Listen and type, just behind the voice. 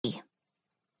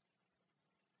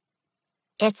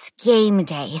It's game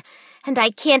day, and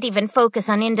I can't even focus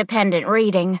on independent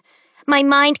reading. My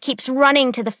mind keeps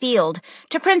running to the field,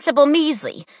 to Principal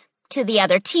Measley, to the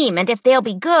other team, and if they'll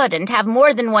be good and have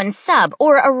more than one sub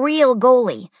or a real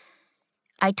goalie.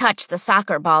 I touch the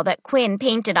soccer ball that Quinn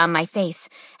painted on my face,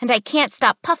 and I can't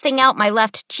stop puffing out my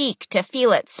left cheek to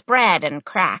feel it spread and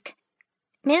crack.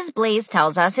 Ms. Blaze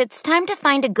tells us it's time to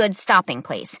find a good stopping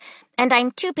place, and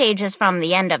I'm 2 pages from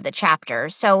the end of the chapter,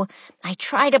 so I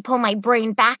try to pull my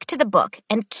brain back to the book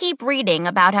and keep reading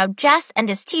about how Jess and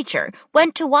his teacher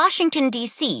went to Washington,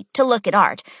 D.C. to look at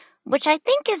art, which I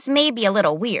think is maybe a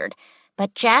little weird,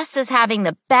 but Jess is having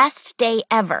the best day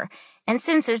ever, and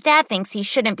since his dad thinks he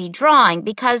shouldn't be drawing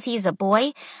because he's a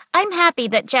boy, I'm happy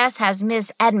that Jess has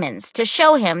Miss Edmonds to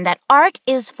show him that art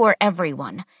is for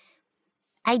everyone.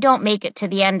 I don't make it to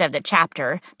the end of the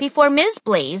chapter before Ms.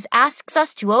 Blaze asks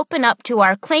us to open up to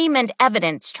our claim and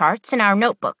evidence charts in our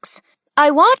notebooks.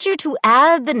 I want you to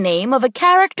add the name of a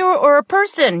character or a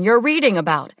person you're reading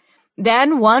about,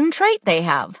 then one trait they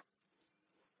have.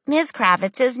 Ms.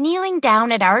 Kravitz is kneeling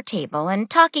down at our table and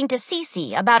talking to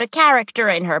Cece about a character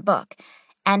in her book,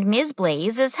 and Ms.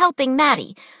 Blaze is helping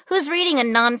Maddie, who's reading a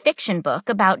nonfiction book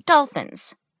about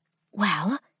dolphins.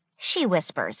 "Well," she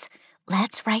whispers,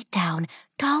 "let's write down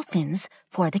dolphins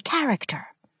for the character."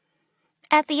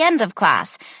 At the end of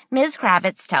class, Ms.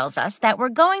 Kravitz tells us that we're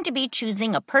going to be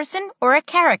choosing a person or a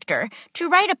character to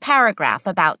write a paragraph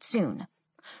about soon.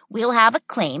 We'll have a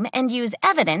claim and use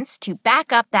evidence to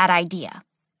back up that idea.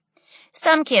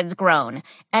 Some kids groan,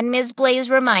 and Ms. Blaze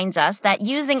reminds us that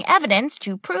using evidence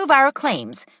to prove our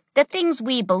claims, the things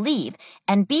we believe,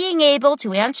 and being able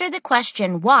to answer the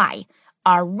question why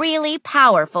are really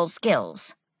powerful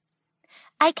skills.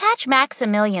 I catch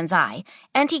Maximilian's eye,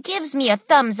 and he gives me a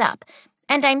thumbs up,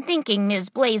 and I'm thinking Ms.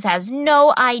 Blaze has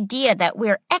no idea that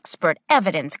we're expert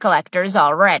evidence collectors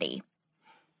already.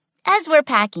 As we're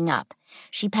packing up,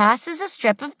 she passes a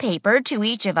strip of paper to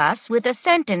each of us with a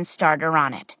sentence starter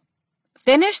on it.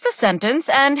 "Finish the sentence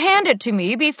and hand it to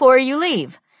me before you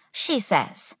leave," she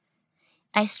says.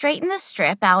 I straighten the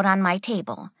strip out on my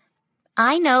table.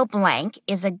 I know blank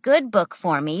is a good book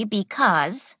for me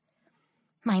because...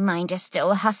 My mind is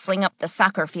still hustling up the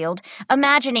soccer field,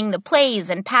 imagining the plays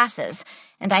and passes,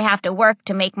 and I have to work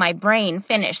to make my brain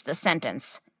finish the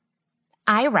sentence.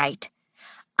 I write,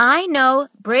 I know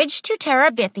Bridge to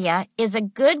Terabithia is a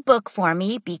good book for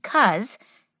me because,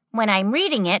 when I'm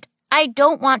reading it, I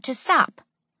don't want to stop.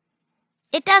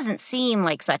 It doesn't seem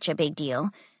like such a big deal,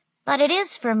 but it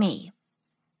is for me.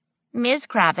 Ms.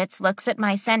 Kravitz looks at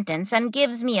my sentence and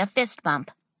gives me a fist bump.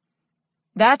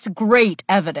 "That's great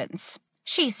evidence,"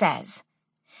 she says.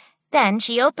 Then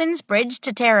she opens Bridge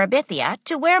to Terabithia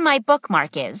to where my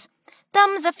bookmark is,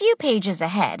 thumbs a few pages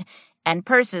ahead, and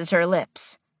purses her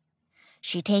lips.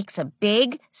 She takes a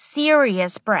big,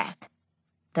 serious breath.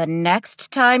 "The next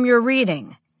time you're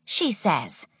reading," she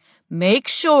says, "make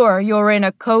sure you're in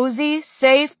a cozy,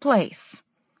 safe place."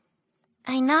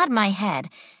 I nod my head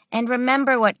and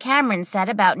remember what Cameron said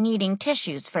about needing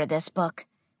tissues for this book.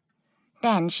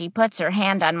 Then she puts her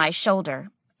hand on my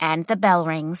shoulder, and the bell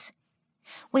rings.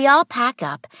 We all pack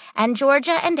up, and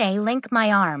Georgia and A link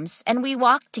my arms, and we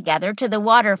walk together to the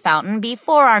water fountain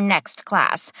before our next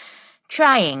class,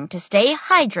 trying to stay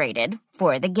hydrated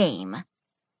for the game.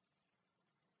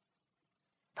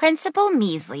 Principal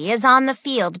Measley is on the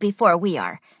field before we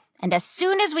are, and as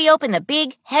soon as we open the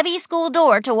big, heavy school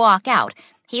door to walk out,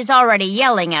 he's already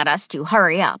yelling at us to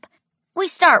hurry up. We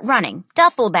start running,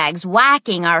 duffel bags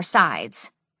whacking our sides.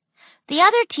 The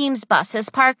other team's bus is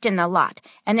parked in the lot,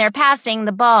 and they're passing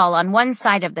the ball on one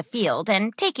side of the field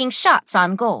and taking shots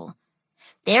on goal.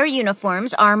 Their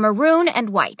uniforms are maroon and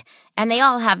white, and they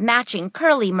all have matching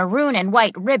curly maroon and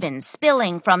white ribbons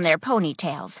spilling from their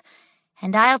ponytails.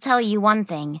 And I'll tell you one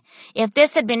thing, if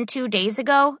this had been 2 days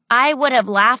ago, I would have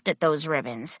laughed at those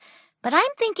ribbons. But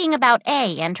I'm thinking about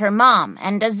A and her mom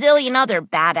and a zillion other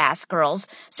badass girls,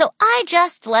 so I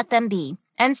just let them be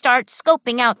and start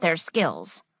scoping out their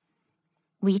skills.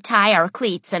 We tie our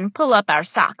cleats and pull up our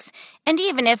socks, and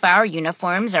even if our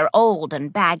uniforms are old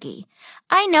and baggy,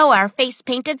 I know our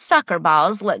face-painted soccer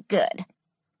balls look good.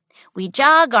 We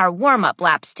jog our warm-up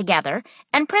laps together,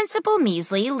 and Principal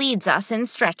Measley leads us in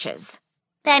stretches.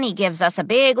 Then he gives us a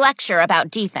big lecture about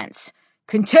defense.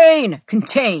 Contain,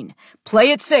 contain.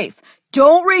 Play it safe.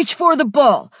 Don't reach for the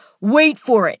ball. Wait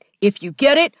for it. If you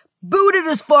get it, boot it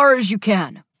as far as you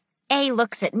can. A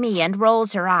looks at me and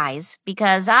rolls her eyes,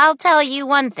 because I'll tell you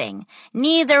one thing,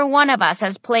 neither one of us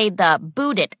has played the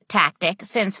boot it tactic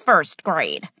since 1st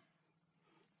grade.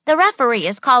 The referee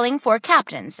is calling for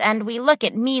captains, and we look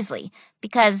at Measley,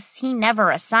 because he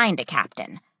never assigned a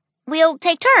captain. We'll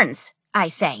take turns, I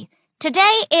say.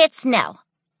 Today it's Nell.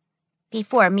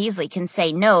 Before Measley can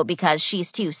say no because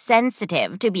she's too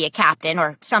sensitive to be a captain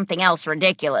or something else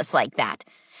ridiculous like that,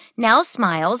 Nell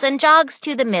smiles and jogs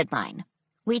to the midline.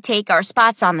 We take our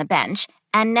spots on the bench,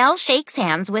 and Nell shakes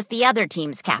hands with the other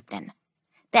team's captain.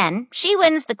 Then she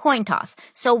wins the coin toss,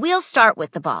 so we'll start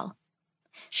with the ball.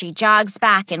 She jogs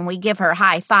back and we give her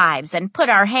high fives and put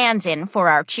our hands in for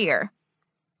our cheer.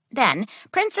 Then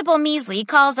Principal Measley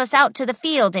calls us out to the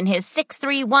field in his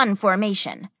 6-3-1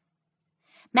 formation.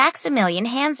 Maximilian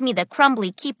hands me the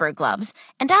crumbly keeper gloves,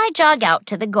 and I jog out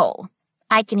to the goal.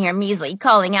 I can hear Measley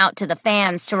calling out to the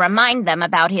fans to remind them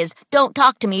about his "don't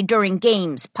talk to me during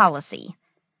games" policy.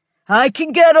 I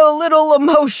can get a little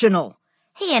emotional,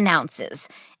 he announces,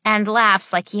 and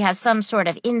laughs like he has some sort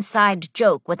of inside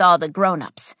joke with all the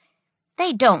grown-ups.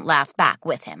 They don't laugh back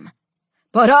with him.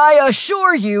 But I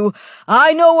assure you,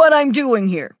 I know what I'm doing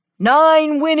here.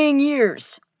 9 winning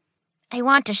years. I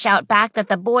want to shout back that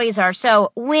the boys are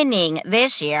so winning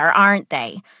this year, aren't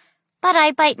they? But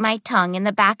I bite my tongue in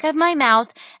the back of my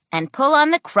mouth and pull on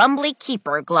the crumbly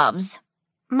keeper gloves.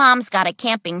 Mom's got a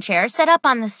camping chair set up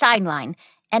on the sideline,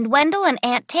 and Wendell and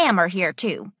Aunt Tam are here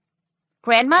too.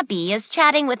 Grandma B is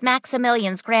chatting with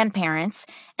Maximilian's grandparents,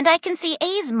 and I can see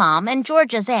A's mom and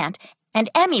Georgia's aunt, and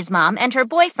Emmy's mom and her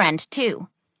boyfriend too.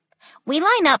 We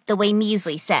line up the way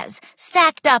Measley says,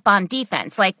 stacked up on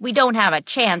defense like we don't have a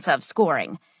chance of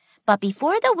scoring. But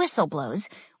before the whistle blows,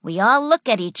 we all look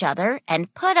at each other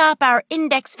and put up our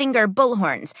index finger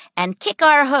bullhorns and kick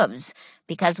our hooves,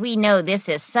 because we know this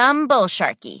is some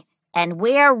bullsharky, and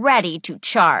we're ready to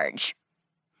charge.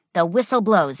 The whistle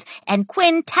blows, and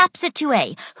Quinn taps it to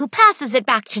A, who passes it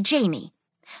back to Jamie.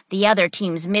 The other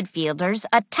team's midfielders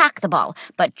attack the ball,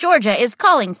 but Georgia is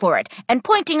calling for it and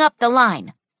pointing up the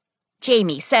line.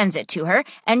 Jamie sends it to her,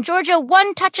 and Georgia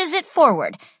one-touches it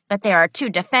forward, but there are 2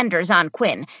 defenders on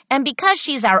Quinn, and because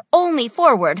she's our only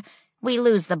forward, we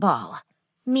lose the ball.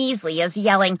 Measley is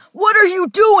yelling, "What are you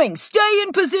doing? Stay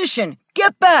in position!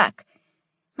 Get back!"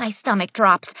 My stomach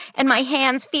drops, and my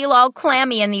hands feel all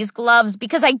clammy in these gloves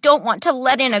because I don't want to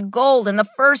let in a goal in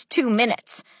the first 2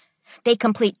 minutes. They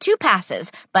complete 2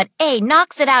 passes, but A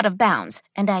knocks it out of bounds,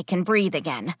 and I can breathe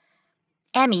again.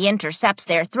 Emmy intercepts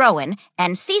their throw-in,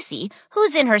 and Cece,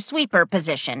 who's in her sweeper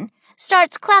position,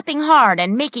 starts clapping hard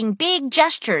and making big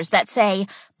gestures that say,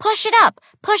 push it up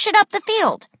the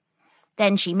field."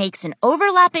 Then she makes an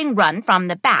overlapping run from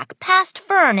the back past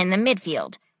Fern in the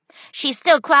midfield. She's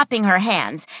still clapping her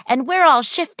hands, and we're all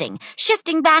shifting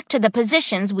back to the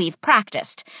positions we've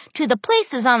practiced, to the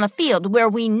places on the field where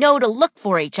we know to look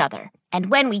for each other. And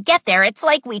when we get there, it's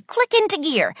like we click into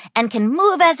gear and can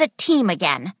move as a team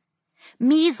again.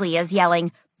 Measley is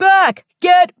yelling, "Back!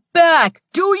 Get back!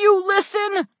 Do you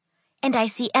listen?" And I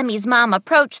see Emmy's mom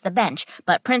approach the bench,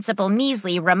 but Principal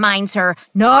Measley reminds her,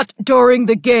 "Not during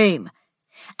the game."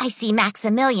 I see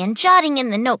Maximilian jotting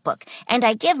in the notebook, and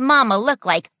I give Mom a look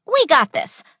like, "We got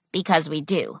this," because we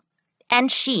do.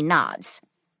 And she nods.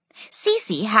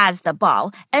 Cece has the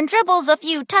ball and dribbles a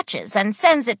few touches and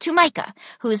sends it to Micah,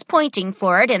 who's pointing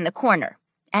for it in the corner.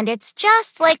 And it's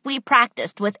just like we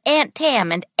practiced with Aunt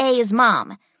Tam and A's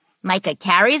mom. Micah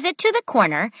carries it to the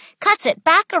corner, cuts it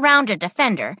back around a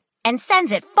defender, and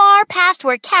sends it far past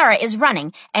where Kara is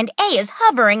running, and A is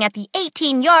hovering at the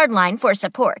 18-yard line for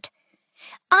support.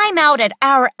 I'm out at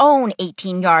our own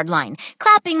 18-yard line,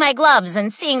 clapping my gloves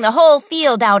and seeing the whole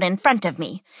field out in front of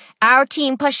me. Our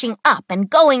team pushing up and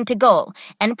going to goal,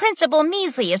 and Principal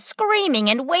Measley is screaming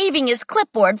and waving his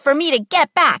clipboard for me to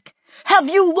get back. "Have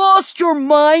you lost your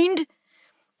mind?"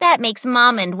 That makes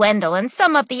Mom and Wendell and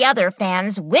some of the other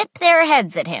fans whip their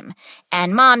heads at him,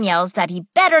 and Mom yells that he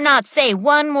better not say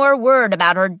one more word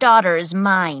about her daughter's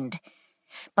mind.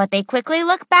 But they quickly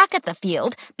look back at the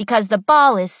field because the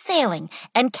ball is sailing,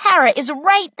 and Kara is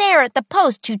right there at the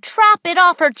post to trap it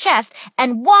off her chest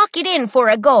and walk it in for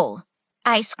a goal.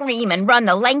 I scream and run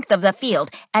the length of the field,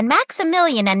 and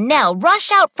Maximilian and Nell rush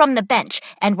out from the bench,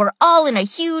 and we're all in a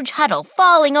huge huddle,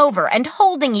 falling over and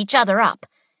holding each other up.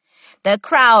 The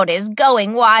crowd is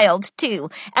going wild,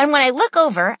 too, and when I look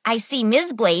over, I see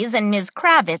Ms. Blaze and Ms.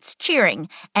 Kravitz cheering,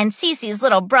 and Cece's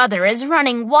little brother is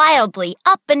running wildly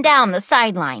up and down the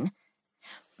sideline.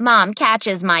 Mom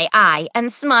catches my eye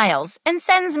and smiles and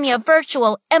sends me a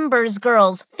virtual Embers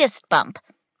Girls fist bump.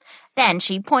 Then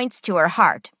she points to her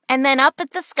heart, and then up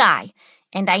at the sky,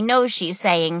 and I know she's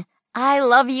saying, "I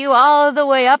love you all the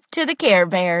way up to the Care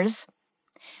Bears."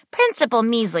 Principal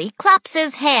Measley claps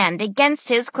his hand against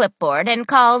his clipboard and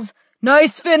calls,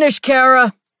 "Nice finish,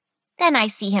 Kara." Then I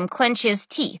see him clench his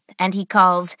teeth, and he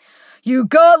calls, You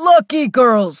got lucky,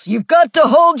 girls. You've got to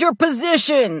hold your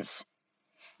positions.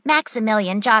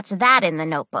 Maximilian jots that in the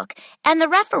notebook, and the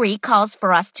referee calls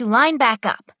for us to line back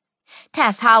up.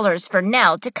 Tess hollers for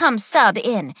Nell to come sub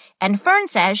in, and Fern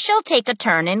says she'll take a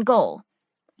turn in goal.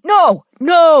 No,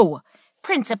 no,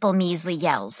 Principal Measley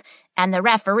yells, and the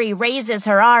referee raises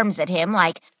her arms at him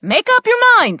like, make up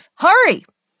your mind. Hurry.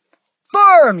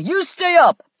 Fern, you stay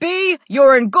up. B,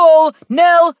 you're in goal.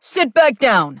 Nell, sit back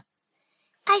down.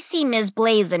 I see Ms.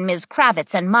 Blaze and Ms.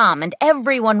 Kravitz and Mom and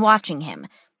everyone watching him,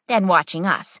 then watching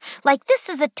us, like this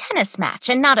is a tennis match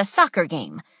and not a soccer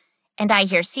game. And I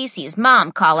hear Cece's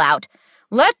mom call out,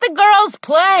 let the girls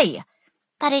play!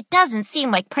 But it doesn't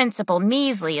seem like Principal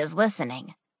Measley is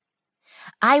listening.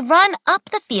 I run up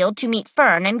the field to meet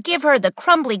Fern and give her the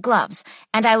crumbly gloves,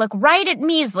 and I look right at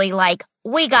Measley like,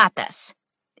 we got this.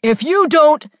 If you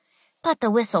don't... But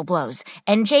the whistle blows,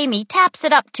 and Jamie taps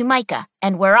it up to Micah,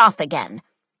 and we're off again.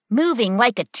 Moving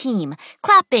like a team,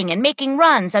 clapping and making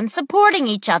runs and supporting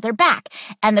each other back,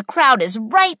 and the crowd is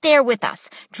right there with us,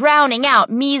 drowning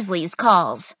out Measley's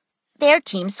calls. Their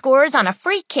team scores on a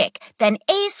free kick, then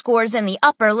A scores in the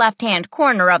upper left-hand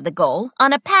corner of the goal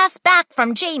on a pass back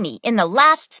from Jamie in the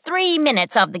last 3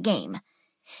 minutes of the game.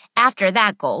 After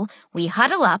that goal, we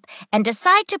huddle up and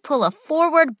decide to pull a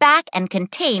forward back and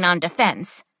contain on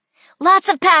defense. Lots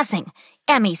of passing,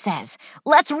 Emmy says.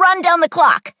 Let's run down the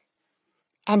clock.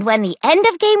 And when the end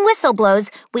of game whistle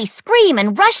blows, we scream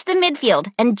and rush the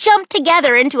midfield and jump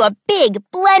together into a big,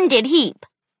 blended heap.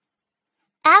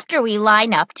 After we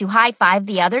line up to high-five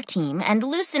the other team and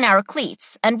loosen our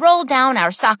cleats and roll down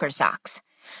our soccer socks,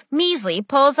 Measley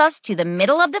pulls us to the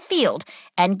middle of the field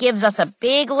and gives us a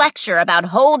big lecture about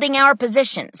holding our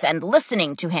positions and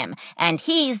listening to him, and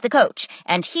he's the coach,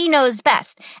 and he knows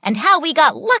best, and how we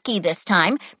got lucky this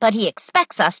time, but he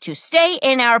expects us to stay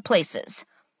in our places.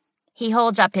 He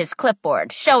holds up his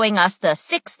clipboard, showing us the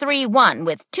 6-3-1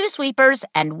 with 2 sweepers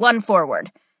and 1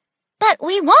 forward. But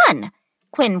we won,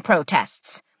 Quinn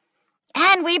protests.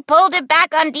 And we pulled it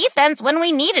back on defense when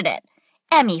we needed it,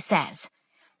 Emmy says.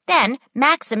 Then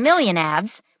Maximilian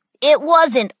adds, it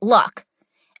wasn't luck,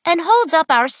 and holds up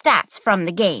our stats from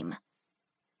the game.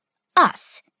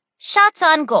 Us, shots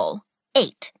on goal,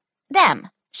 8. Them,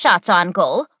 shots on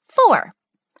goal, 4.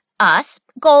 Us,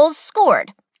 goals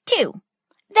scored, 2.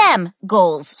 Them,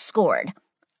 goals scored,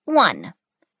 1.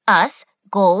 Us,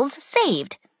 goals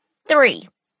saved, 3.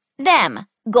 Them,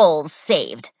 goals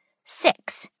saved,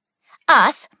 6.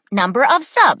 Us, number of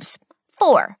subs,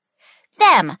 4.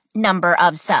 Them, number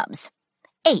of subs,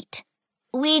 8.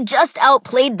 We just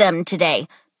outplayed them today.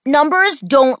 Numbers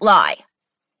don't lie.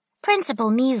 Principal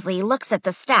Measley looks at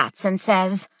the stats and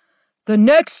says, the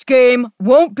next game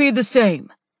won't be the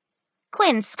same.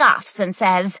 Quinn scoffs and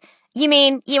says, you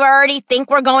mean you already think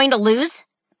we're going to lose?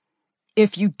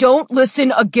 If you don't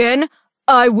listen again,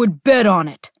 I would bet on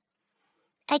it.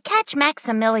 I catch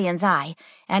Maximilian's eye,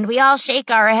 and we all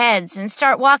shake our heads and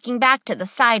start walking back to the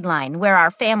sideline where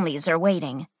our families are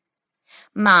waiting.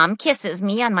 Mom kisses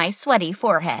me on my sweaty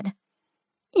forehead.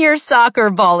 Your soccer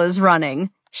ball is running,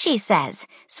 she says,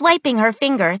 swiping her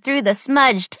finger through the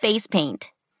smudged face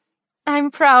paint.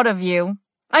 I'm proud of you.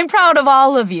 I'm proud of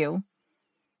all of you.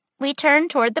 We turn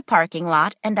toward the parking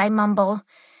lot, and I mumble,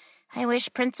 I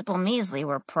wish Principal Measley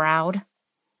were proud.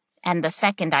 And the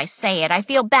second I say it, I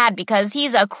feel bad because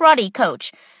he's a cruddy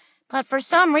coach. But for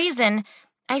some reason,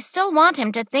 I still want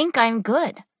him to think I'm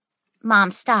good. Mom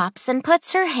stops and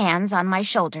puts her hands on my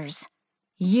shoulders.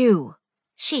 You,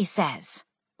 she says,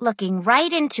 looking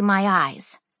right into my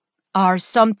eyes, are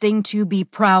something to be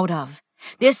proud of.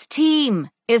 This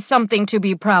team is something to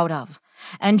be proud of.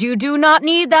 And you do not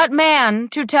need that man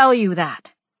to tell you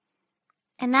that.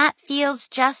 And that feels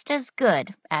just as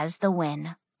good as the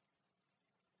win.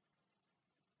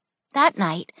 That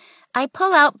night, I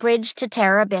pull out Bridge to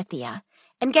Terabithia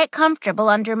and get comfortable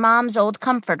under Mom's old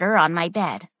comforter on my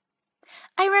bed.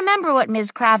 I remember what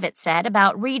Ms. Kravitz said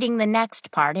about reading the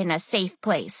next part in a safe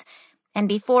place, and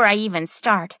before I even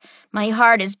start, my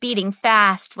heart is beating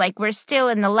fast like we're still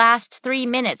in the last 3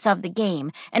 minutes of the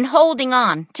game and holding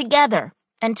on together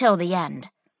until the end.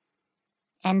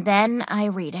 And then I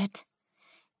read it,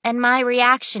 and my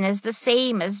reaction is the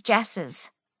same as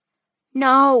Jess's.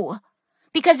 No,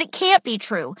 because it can't be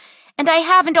true, and I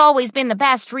haven't always been the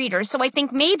best reader, so I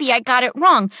think maybe I got it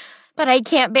wrong, but I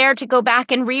can't bear to go back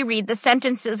and reread the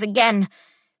sentences again,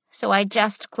 so I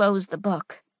just close the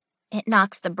book. It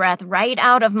knocks the breath right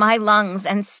out of my lungs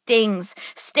and stings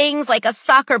like a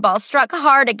soccer ball struck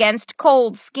hard against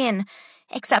cold skin,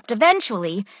 except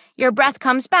eventually your breath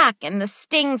comes back and the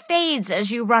sting fades as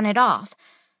you run it off.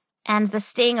 And the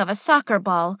sting of a soccer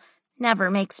ball never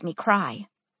makes me cry.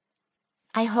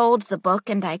 I hold the book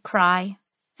and I cry,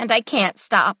 and I can't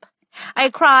stop. I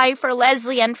cry for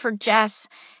Leslie and for Jess,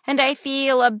 and I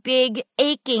feel a big,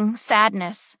 aching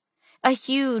sadness, a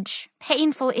huge,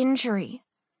 painful injury,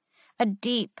 a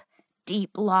deep,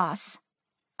 deep loss,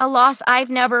 a loss I've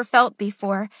never felt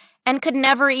before and could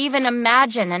never even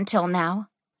imagine until now.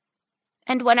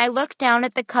 And when I look down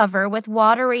at the cover with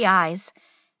watery eyes,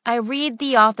 I read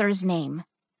the author's name,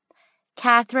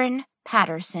 Catherine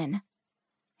Patterson,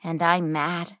 and I'm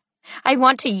mad. I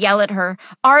want to yell at her,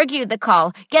 argue the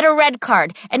call, get a red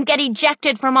card, and get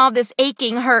ejected from all this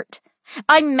aching hurt.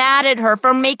 I'm mad at her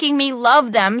for making me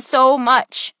love them so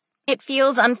much. It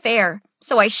feels unfair,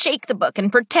 so I shake the book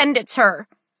and pretend it's her.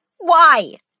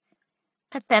 Why?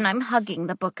 But then I'm hugging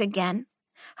the book again,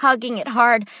 hugging it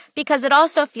hard, because it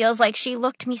also feels like she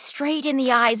looked me straight in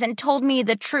the eyes and told me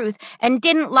the truth and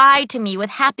didn't lie to me with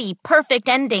happy, perfect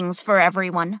endings for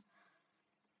everyone.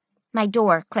 My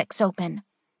door clicks open.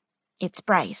 It's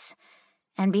Bryce,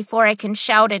 and before I can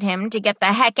shout at him to get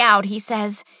the heck out, he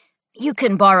says, "You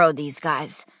can borrow these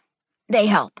guys. They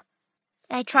help."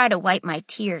 I try to wipe my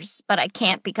tears, but I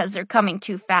can't because they're coming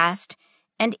too fast,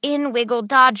 and in wiggle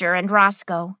Dodger and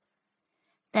Roscoe.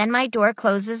 Then my door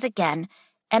closes again,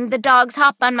 and the dogs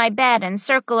hop on my bed and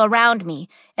circle around me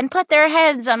and put their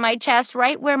heads on my chest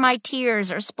right where my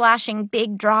tears are splashing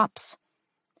big drops.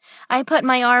 I put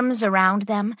my arms around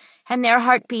them, and their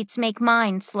heartbeats make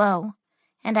mine slow,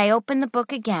 and I open the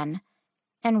book again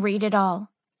and read it all.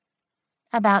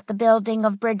 About the building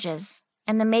of bridges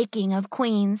and the making of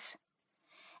queens.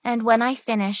 And when I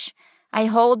finish, I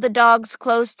hold the dogs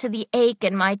close to the ache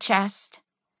in my chest.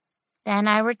 Then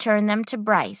I return them to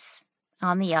Bryce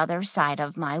on the other side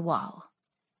of my wall.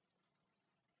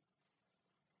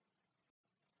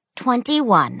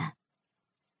 21.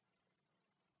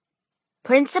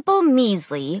 Principal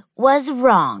Measley was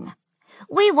wrong.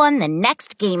 We won the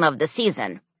next game of the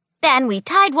season. Then we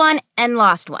tied one and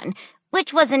lost one,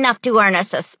 which was enough to earn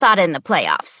us a spot in the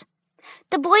playoffs.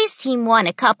 The boys' team won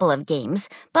a couple of games,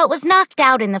 but was knocked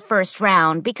out in the first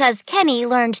round because Kenny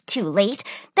learned too late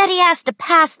that he has to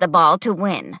pass the ball to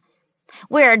win.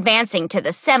 We're advancing to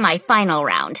the semi-final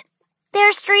round.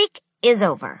 Their streak is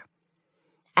over.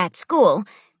 At school,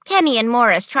 Kenny and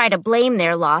Morris try to blame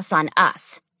their loss on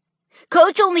us.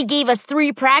 "Coach only gave us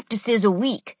 3 practices a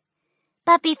week."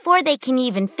 But before they can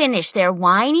even finish their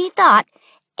whiny thought,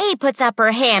 A puts up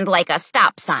her hand like a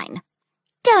stop sign.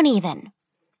 "Don't even."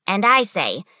 And I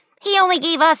say, "He only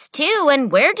gave us 2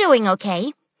 and we're doing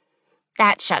okay."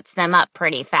 That shuts them up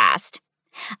pretty fast.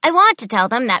 I want to tell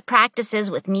them that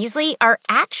practices with Measley are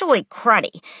actually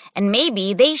cruddy, and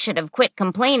maybe they should have quit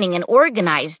complaining and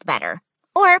organized better,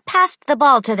 or passed the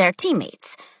ball to their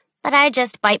teammates. But I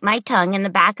just bite my tongue in the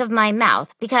back of my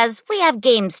mouth because we have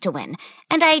games to win,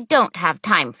 and I don't have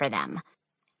time for them.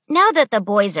 Now that the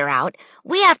boys are out,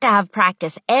 we have to have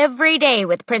practice every day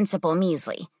with Principal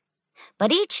Measley.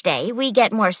 But each day we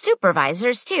get more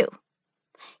supervisors, too.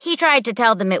 He tried to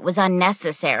tell them it was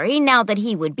unnecessary now that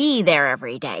he would be there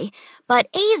every day, but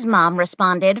A's mom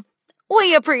responded,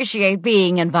 "We appreciate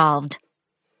being involved."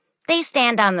 They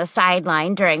stand on the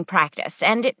sideline during practice,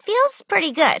 and it feels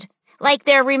pretty good, like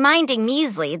they're reminding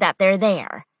Measley that they're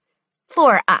there.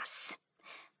 For us.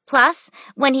 Plus,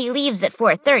 when he leaves at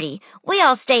 4:30, we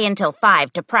all stay until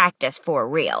 5 to practice for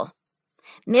real.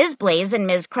 Ms. Blaze and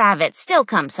Ms. Kravitz still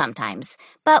come sometimes,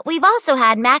 but we've also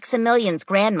had Maximilian's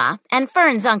grandma and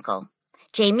Fern's uncle,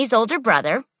 Jamie's older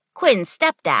brother, Quinn's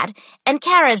stepdad, and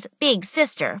Kara's big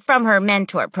sister from her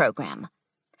mentor program.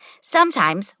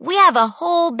 Sometimes we have a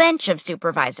whole bench of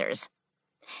supervisors.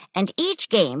 And each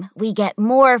game we get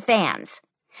more fans.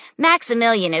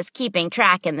 Maximilian is keeping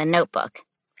track in the notebook.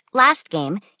 Last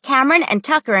game, Cameron and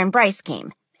Tucker and Bryce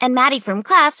came, and Maddie from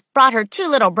class brought her 2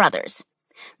 little brothers.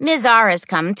 Ms. R has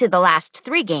come to the last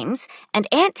 3 games, and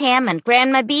Aunt Tam and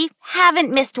Grandma B haven't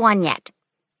missed one yet.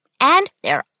 And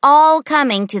they're all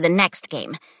coming to the next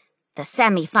game, the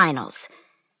semifinals,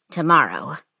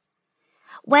 tomorrow.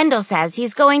 Wendell says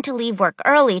he's going to leave work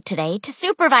early today to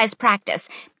supervise practice,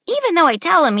 even though I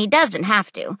tell him he doesn't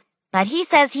have to. But he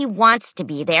says he wants to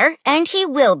be there, and he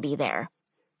will be there.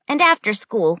 And after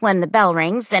school, when the bell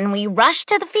rings and we rush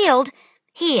to the field,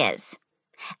 he is.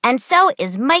 And so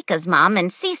is Micah's mom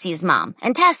and Cece's mom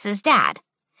and Tess's dad.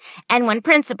 And when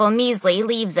Principal Measley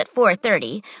leaves at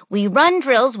 4:30, we run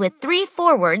drills with 3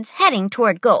 forwards heading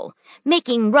toward goal,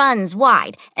 making runs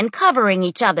wide and covering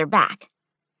each other back.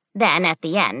 Then, at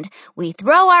the end, we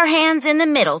throw our hands in the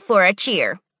middle for a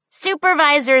cheer,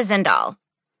 supervisors and all.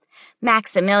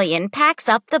 Maximilian packs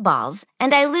up the balls,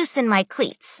 and I loosen my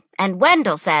cleats, and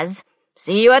Wendell says,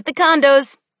 "See you at the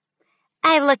condos."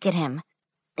 I look at him.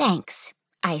 Thanks,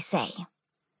 I say.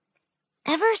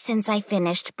 Ever since I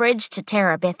finished Bridge to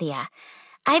Terabithia,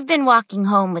 I've been walking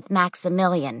home with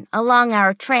Maximilian along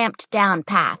our tramped-down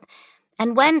path,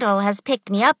 and Wendell has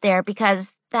picked me up there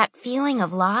because that feeling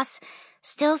of loss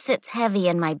still sits heavy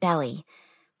in my belly,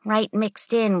 right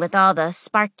mixed in with all the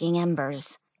sparking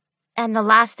embers. And the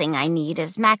last thing I need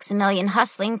is Maximilian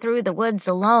hustling through the woods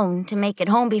alone to make it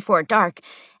home before dark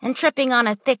and tripping on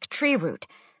a thick tree root,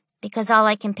 because all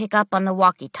I can pick up on the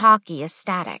walkie-talkie is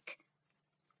static.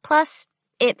 Plus,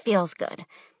 it feels good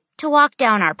to walk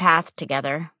down our path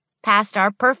together, past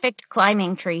our perfect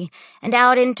climbing tree and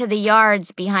out into the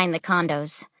yards behind the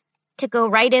condos, to go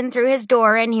right in through his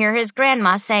door and hear his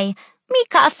grandma say, "Mi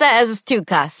casa es tu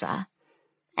casa,"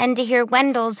 and to hear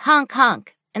Wendell's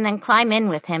honk-honk and then climb in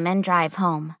with him and drive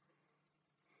home.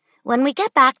 When we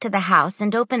get back to the house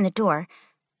and open the door,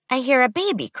 I hear a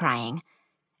baby crying.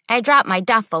 I drop my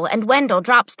duffel and Wendell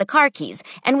drops the car keys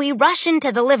and we rush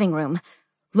into the living room.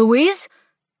 Louise?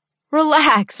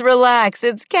 Relax,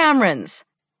 it's Cameron's.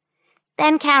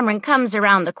 Then Cameron comes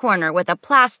around the corner with a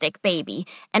plastic baby,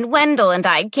 and Wendell and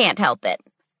I can't help it.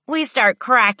 We start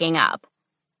cracking up.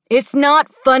 It's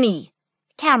not funny,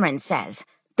 Cameron says.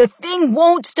 The thing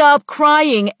won't stop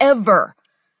crying ever.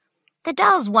 The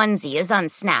doll's onesie is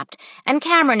unsnapped, and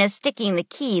Cameron is sticking the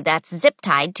key that's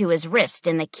zip-tied to his wrist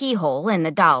in the keyhole in the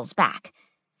doll's back.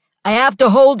 I have to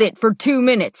hold it for 2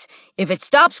 minutes. If it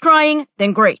stops crying,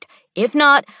 then great. If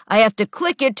not, I have to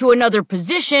click it to another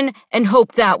position and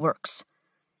hope that works.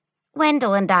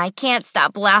 Wendell and I can't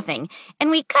stop laughing,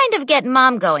 and we kind of get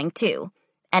Mom going, too.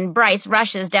 And Bryce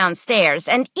rushes downstairs,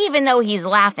 and even though he's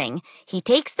laughing, he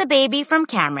takes the baby from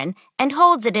Cameron and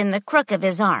holds it in the crook of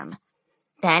his arm.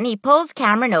 Then he pulls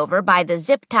Cameron over by the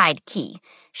zip-tied key,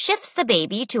 shifts the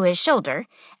baby to his shoulder,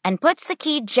 and puts the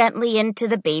key gently into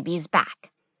the baby's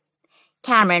back.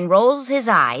 Cameron rolls his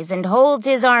eyes and holds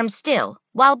his arm still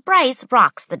while Bryce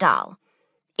rocks the doll.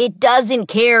 It doesn't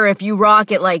care if you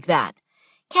rock it like that,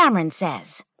 Cameron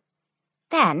says.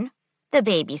 Then the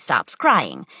baby stops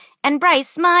crying, and Bryce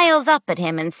smiles up at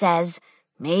him and says,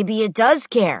 "Maybe it does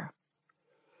care."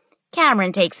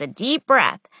 Cameron takes a deep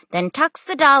breath, then tucks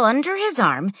the doll under his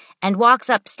arm and walks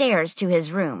upstairs to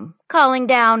his room, calling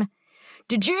down,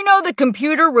 "Did you know the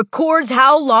computer records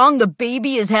how long the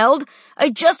baby is held? I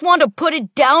just want to put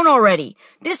it down already.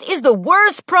 This is the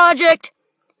worst project."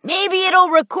 "Maybe it'll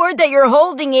record that you're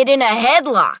holding it in a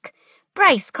headlock,"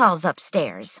 Bryce calls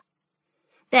upstairs.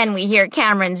 Then we hear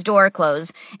Cameron's door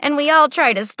close, and we all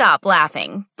try to stop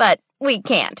laughing, but we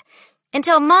can't,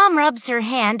 until Mom rubs her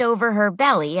hand over her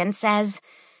belly and says,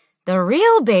 "The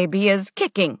real baby is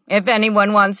kicking, if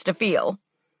anyone wants to feel."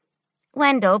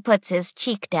 Wendell puts his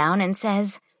cheek down and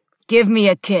says, "Give me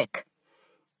a kick."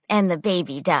 And the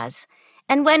baby does,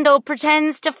 and Wendell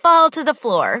pretends to fall to the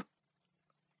floor.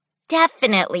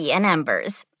 "Definitely an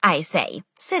Embers," I say,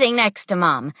 sitting next to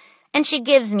Mom, and she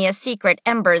gives me a secret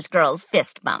Embers Girls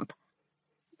fist bump.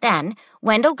 Then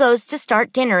Wendell goes to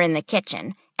start dinner in the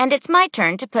kitchen, and it's my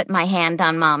turn to put my hand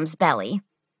on Mom's belly.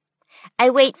 I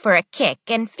wait for a kick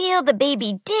and feel the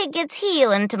baby dig its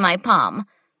heel into my palm.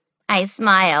 I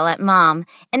smile at Mom,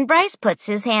 and Bryce puts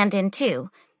his hand in too,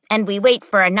 and we wait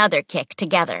for another kick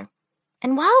together.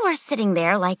 And while we're sitting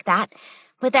there like that,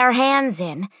 with our hands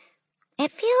in,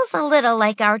 it feels a little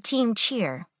like our team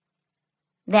cheer.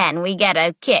 Then we get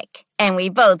a kick, and we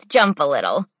both jump a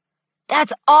little.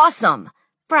 "That's awesome,"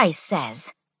 Bryce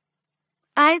says.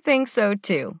 "I think so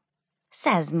too,"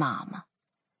 says Mom.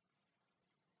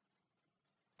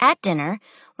 At dinner,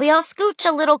 we all scooch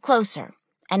a little closer,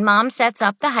 and Mom sets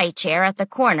up the high chair at the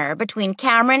corner between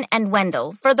Cameron and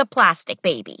Wendell for the plastic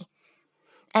baby.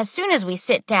 As soon as we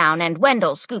sit down and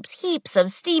Wendell scoops heaps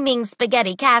of steaming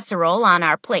spaghetti casserole on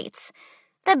our plates,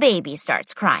 the baby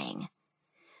starts crying.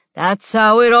 "That's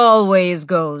how it always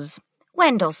goes,"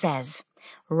 Wendell says.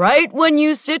 "Right when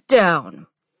you sit down."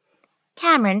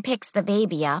 Cameron picks the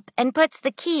baby up and puts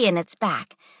the key in its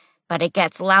back, but it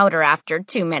gets louder after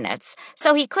 2 minutes,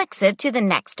 so he clicks it to the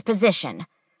next position.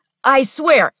 "I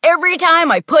swear, every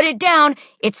time I put it down,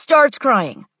 it starts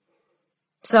crying."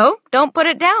 "So, don't put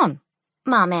it down,"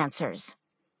 Mom answers.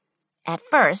 At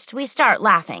first, we start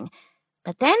laughing,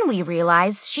 but then we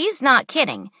realize she's not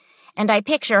kidding, and I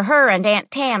picture her and Aunt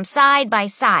Tam side by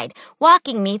side,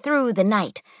 walking me through the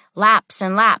night, laps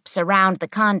and laps around the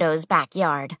condo's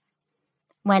backyard.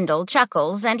 Wendell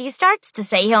chuckles, and he starts to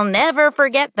say he'll never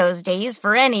forget those days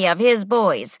for any of his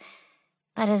boys,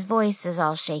 but his voice is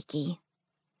all shaky.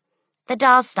 The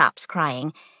doll stops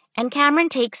crying, and Cameron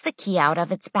takes the key out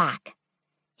of its back.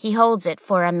 He holds it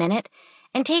for a minute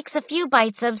and takes a few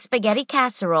bites of spaghetti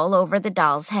casserole over the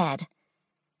doll's head.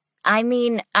 I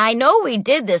mean, I know we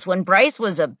did this when Bryce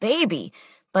was a baby,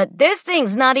 but this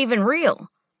thing's not even real.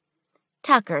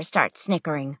 Tucker starts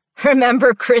snickering.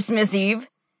 Remember Christmas Eve?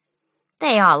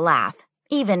 They all laugh,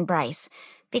 even Bryce,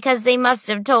 because they must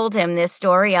have told him this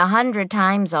story 100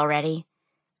 times already.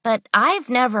 But I've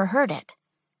never heard it.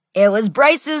 It was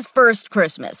Bryce's first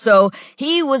Christmas, so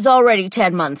he was already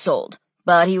 10 months old.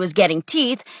 But he was getting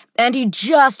teeth, and he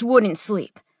just wouldn't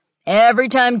sleep. Every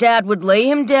time Dad would lay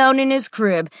him down in his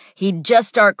crib, he'd just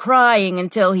start crying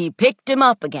until he picked him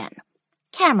up again.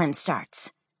 Cameron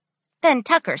starts. Then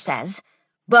Tucker says,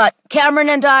 But Cameron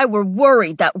and I were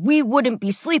worried that we wouldn't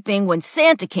be sleeping when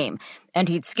Santa came, and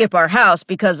he'd skip our house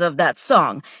because of that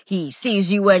song. He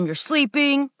sees you when you're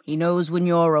sleeping, he knows when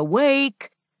you're awake.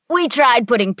 We tried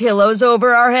putting pillows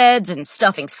over our heads and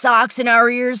stuffing socks in our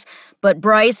ears, but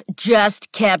Bryce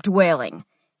just kept wailing.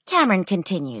 Cameron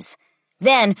continues.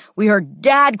 Then we heard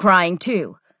Dad crying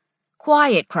too.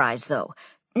 Quiet cries, though,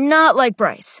 not like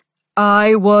Bryce.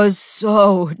 I was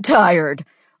so tired,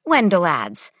 Wendell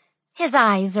adds. His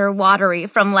eyes are watery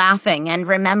from laughing and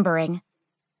remembering.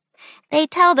 They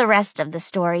tell the rest of the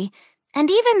story, and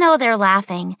even though they're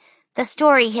laughing, the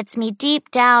story hits me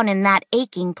deep down in that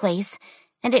aching place,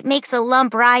 and it makes a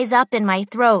lump rise up in my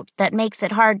throat that makes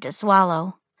it hard to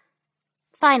swallow.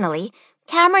 Finally,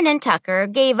 Cameron and Tucker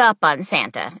gave up on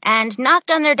Santa and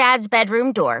knocked on their dad's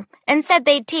bedroom door and said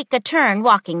they'd take a turn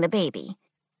walking the baby.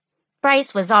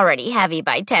 Bryce was already heavy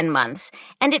by 10 months,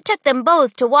 and it took them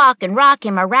both to walk and rock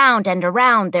him around and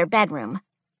around their bedroom.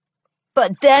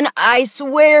 But then I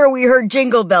swear we heard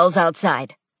jingle bells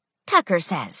outside, Tucker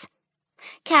says.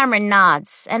 Cameron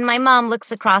nods, and my mom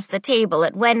looks across the table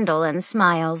at Wendell and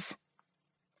smiles.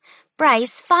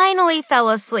 Bryce finally fell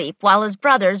asleep while his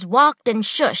brothers walked and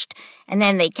shushed, and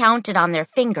then they counted on their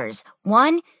fingers,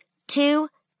 1, 2,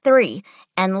 3,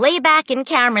 and lay back in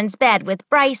Cameron's bed with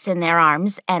Bryce in their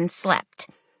arms and slept.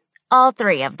 All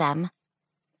 3 of them.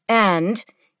 And,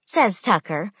 says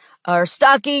Tucker, our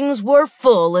stockings were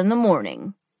full in the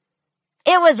morning.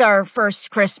 It was our first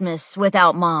Christmas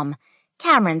without Mom,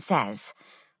 Cameron says.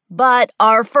 But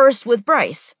our first with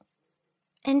Bryce.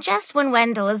 And just when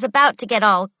Wendell is about to get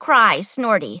all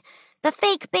snorty, the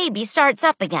fake baby starts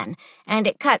up again, and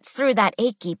it cuts through that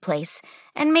achy place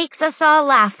and makes us all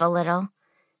laugh a little.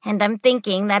 And I'm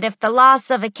thinking that if the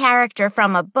loss of a character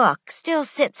from a book still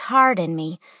sits hard in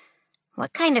me,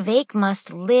 what kind of ache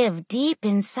must live deep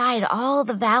inside all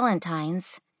the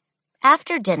Valentines?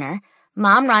 After dinner,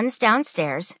 Mom runs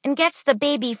downstairs and gets the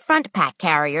baby front pack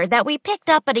carrier that we picked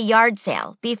up at a yard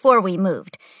sale before we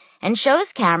moved, and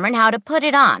shows Cameron how to put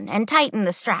it on and tighten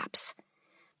the straps.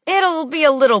 It'll be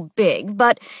a little big,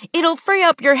 but it'll free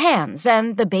up your hands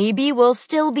and the baby will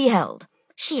still be held,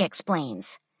 she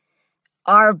explains.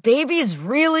 Are babies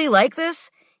really like this?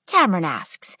 Cameron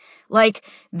asks. Like,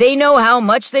 they know how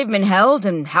much they've been held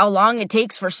and how long it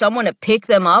takes for someone to pick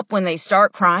them up when they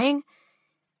start crying?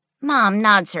 Mom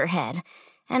nods her head,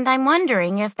 and I'm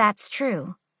wondering if that's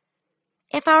true.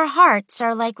 If our hearts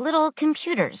are like little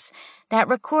computers that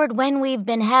record when we've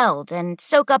been held and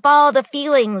soak up all the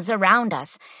feelings around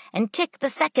us and tick the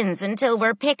seconds until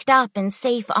we're picked up in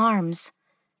safe arms.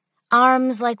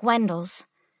 Arms like Wendell's.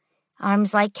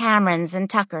 Arms like Cameron's and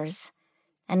Tucker's.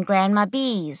 And Grandma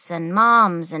B's and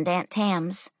Mom's and Aunt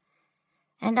Tam's.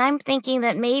 And I'm thinking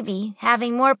that maybe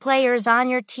having more players on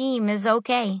your team is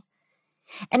okay.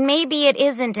 And maybe it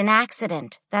isn't an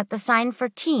accident that the sign for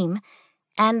team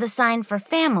and the sign for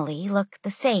family look the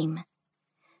same.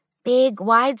 Big,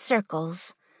 wide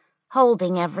circles,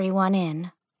 holding everyone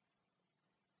in.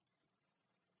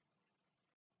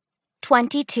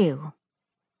 22.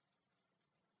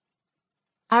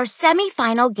 Our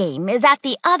semi-final game is at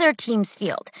the other team's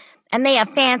field, and they have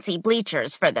fancy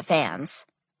bleachers for the fans.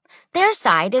 Their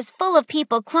side is full of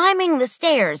people climbing the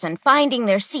stairs and finding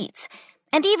their seats,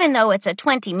 and even though it's a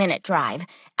 20-minute drive,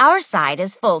 our side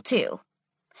is full too.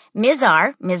 Ms.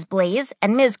 R, Ms. Blaze,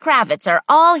 and Ms. Kravitz are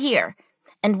all here,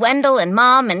 and Wendell and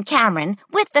Mom and Cameron,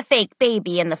 with the fake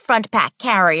baby in the front pack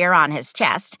carrier on his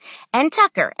chest, and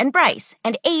Tucker and Bryce,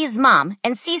 and A's mom,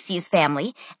 and Cece's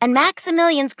family, and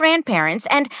Maximilian's grandparents,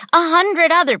 and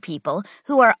 100 other people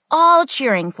who are all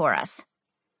cheering for us.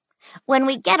 When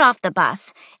we get off the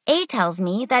bus, A tells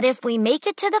me that if we make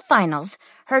it to the finals,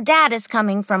 her dad is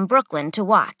coming from Brooklyn to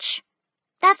watch.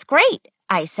 That's great,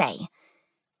 I say.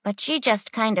 But she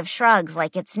just kind of shrugs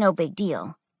like it's no big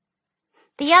deal.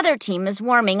 The other team is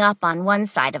warming up on one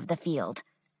side of the field.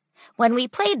 When we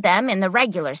played them in the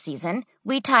regular season,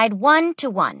 we tied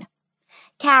 1-1.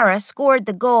 Kara scored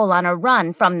the goal on a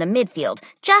run from the midfield,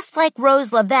 just like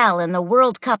Rose Lavelle in the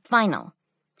World Cup final.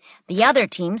 The other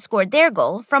team scored their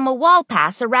goal from a wall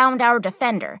pass around our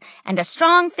defender and a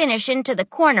strong finish into the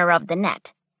corner of the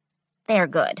net. They're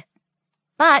good.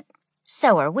 But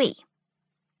so are we.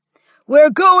 We're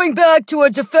going back to a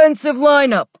defensive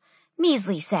lineup,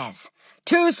 Measley says.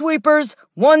 2 sweepers,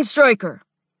 1 striker.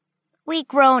 We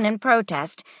groan and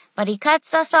protest, but he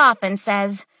cuts us off and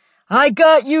says, I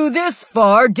got you this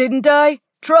far, didn't I?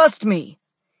 Trust me.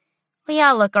 We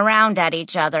all look around at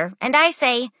each other, and I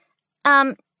say,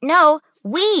 no,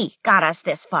 we got us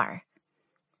this far.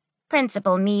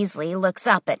 Principal Measley looks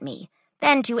up at me,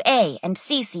 then to A and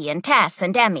Cece and Tess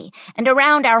and Emmy, and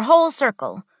around our whole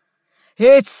circle.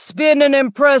 It's been an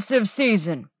impressive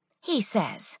season, he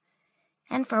says.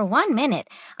 And for 1 minute,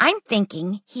 I'm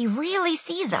thinking he really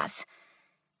sees us.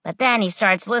 But then he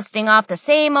starts listing off the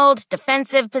same old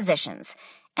defensive positions,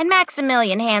 and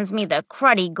Maximilian hands me the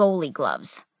cruddy goalie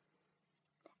gloves.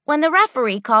 When the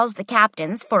referee calls the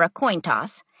captains for a coin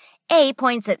toss, A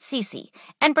points at Cece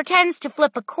and pretends to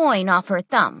flip a coin off her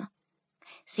thumb.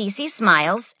 Cece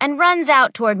smiles and runs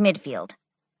out toward midfield.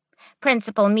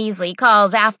 Principal Measley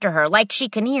calls after her like she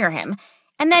can hear him,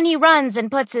 and then he runs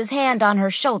and puts his hand on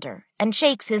her shoulder and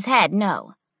shakes his head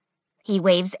no. He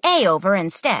waves A over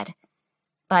instead,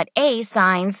 but A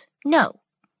signs no.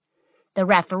 The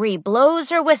referee blows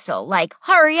her whistle like,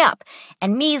 hurry up,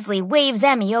 and Measley waves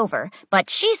Emmy over, but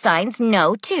she signs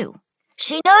no too.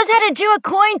 She knows how to do a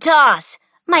coin toss,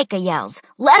 Micah yells.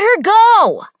 Let her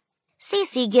go!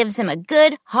 Cece gives him a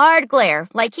good, hard glare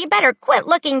like he better quit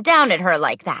looking down at her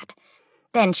like that.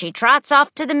 Then she trots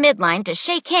off to the midline to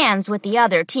shake hands with the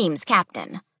other team's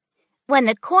captain. When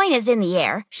the coin is in the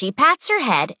air, she pats her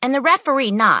head and the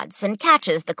referee nods and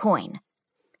catches the coin.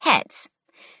 Heads.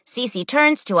 Cece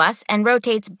turns to us and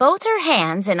rotates both her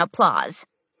hands in applause.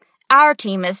 Our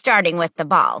team is starting with the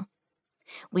ball.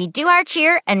 We do our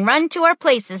cheer and run to our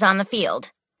places on the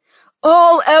field.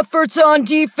 All efforts on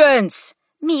defense,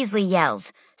 Measley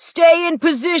yells. Stay in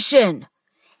position.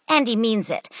 And he means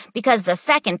it, because the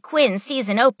second Quinn sees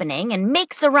an opening and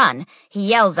makes a run, he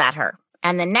yells at her.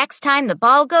 And the next time the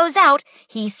ball goes out,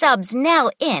 he subs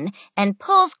Nell in and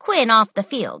pulls Quinn off the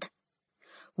field.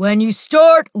 When you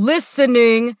start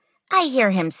listening, I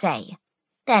hear him say.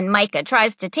 Then Micah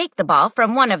tries to take the ball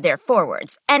from one of their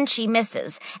forwards, and she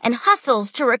misses, and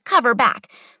hustles to recover back.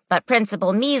 But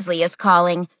Principal Measley is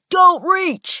calling, Don't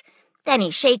reach! Then he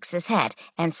shakes his head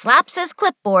and slaps his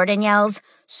clipboard and yells,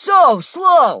 So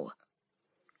slow!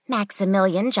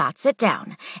 Maximilian jots it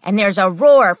down, and there's a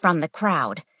roar from the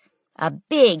crowd. A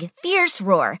big, fierce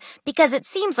roar, because it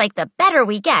seems like the better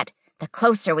we get, the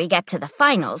closer we get to the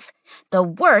finals, the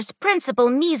worse Principal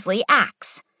Measley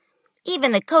acts.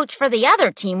 Even the coach for the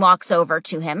other team walks over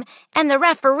to him, and the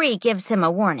referee gives him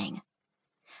a warning.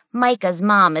 Micah's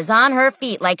mom is on her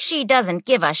feet like she doesn't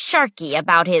give a sharky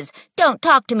about his don't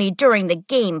talk to me during the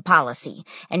game policy,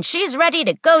 and she's ready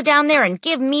to go down there and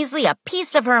give Measley a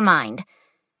piece of her mind.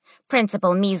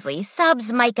 Principal Measley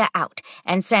subs Micah out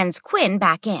and sends Quinn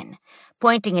back in,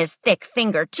 pointing his thick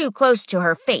finger too close to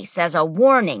her face as a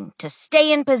warning to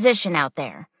stay in position out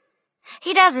there.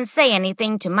 He doesn't say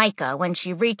anything to Micah when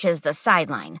she reaches the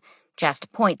sideline,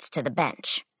 just points to the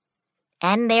bench.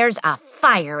 And there's a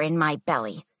fire in my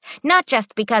belly. Not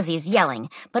just because he's yelling,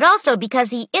 but also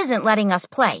because he isn't letting us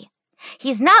play.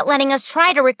 He's not letting us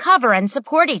try to recover and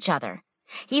support each other.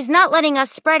 He's not letting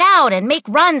us spread out and make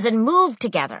runs and move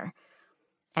together.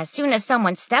 As soon as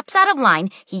someone steps out of line,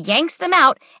 he yanks them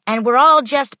out, and we're all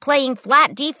just playing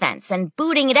flat defense and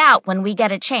booting it out when we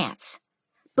get a chance.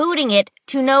 Booting it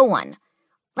to no one.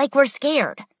 Like we're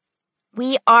scared.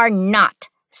 We are not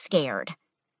scared.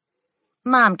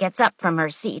 Mom gets up from her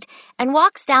seat and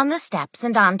walks down the steps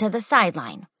and onto the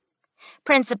sideline.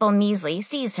 Principal Measley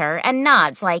sees her and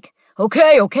nods like,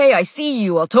 Okay, I see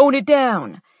you. I'll tone it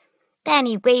down. Then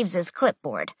he waves his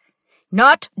clipboard.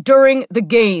 Not during the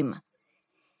game.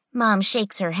 Mom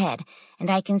shakes her head, and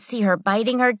I can see her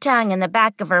biting her tongue in the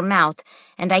back of her mouth,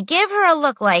 and I give her a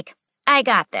look like, I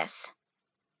got this.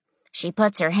 She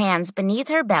puts her hands beneath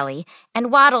her belly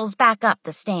and waddles back up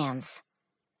the stands.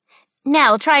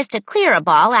 Nell tries to clear a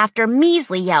ball after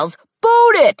Measley yells,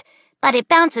 Boot it! But it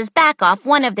bounces back off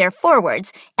one of their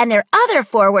forwards, and their other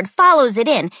forward follows it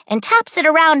in and taps it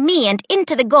around me and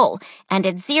into the goal, and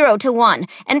it's 0-1,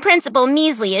 and Principal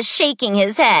Measley is shaking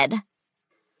his head.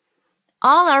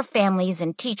 All our families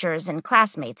and teachers and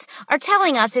classmates are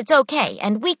telling us it's okay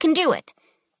and we can do it.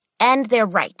 And they're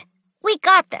right. We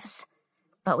got this.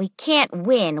 But we can't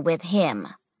win with him.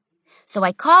 So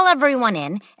I call everyone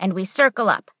in and we circle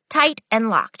up, tight and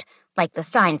locked, like the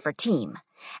sign for team.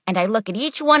 And I look at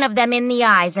each one of them in the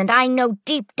eyes, and I know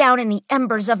deep down in the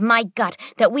embers of my gut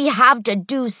that we have to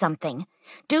do something.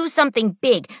 Do something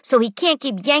big so he can't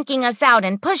keep yanking us out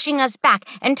and pushing us back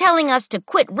and telling us to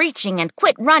quit reaching and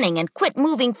quit running and quit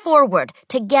moving forward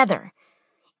together.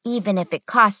 Even if it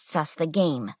costs us the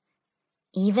game.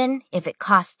 Even if it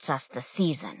costs us the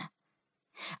season.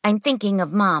 I'm thinking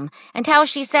of Mom and how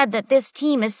she said that this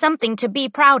team is something to be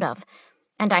proud of,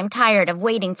 and I'm tired of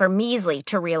waiting for Measley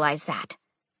to realize that.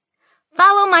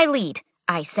 Follow my lead,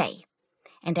 I say,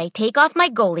 and I take off my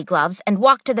goalie gloves and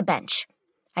walk to the bench.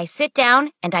 I sit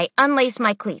down and I unlace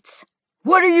my cleats.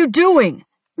 What are you doing?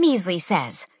 Measley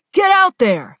says. Get out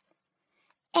there!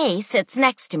 A sits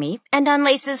next to me and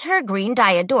unlaces her green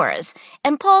Diodoras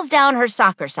and pulls down her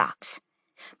soccer socks.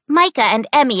 Micah and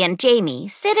Emmy and Jamie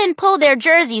sit and pull their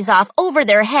jerseys off over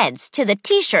their heads to the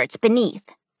t-shirts beneath.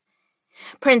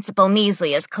 Principal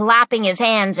Measley is clapping his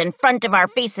hands in front of our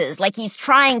faces like he's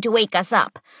trying to wake us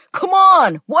up. Come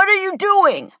on, what are you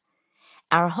doing?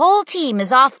 Our whole team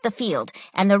is off the field,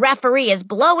 and the referee is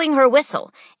blowing her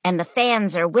whistle, and the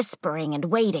fans are whispering and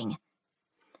waiting.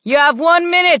 You have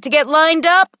 1 minute to get lined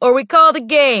up, or we call the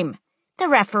game, the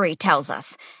referee tells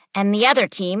us, and the other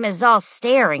team is all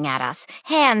staring at us,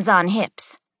 hands on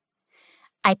hips.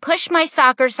 I push my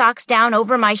soccer socks down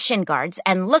over my shin guards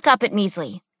and look up at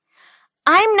Measley.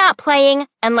 I'm not playing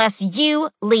unless you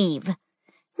leave.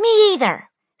 Me either,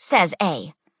 says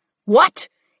A. What?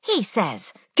 He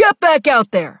says. Get back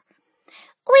out there.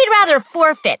 We'd rather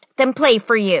forfeit than play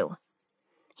for you.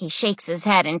 He shakes his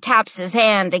head and taps his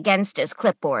hand against his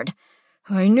clipboard.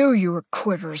 I knew you were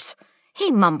quitters,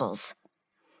 he mumbles.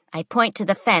 I point to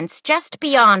the fence just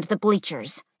beyond the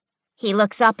bleachers. He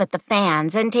looks up at the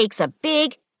fans and takes a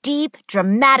big, deep,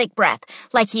 dramatic breath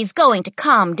like he's going to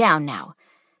calm down now.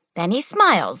 Then he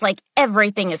smiles like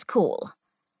everything is cool.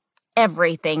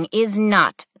 Everything is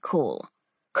not cool.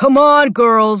 Come on,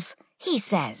 girls, he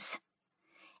says.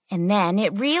 And then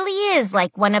it really is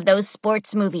like one of those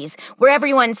sports movies where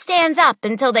everyone stands up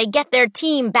until they get their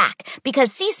team back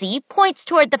because Cece points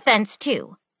toward the fence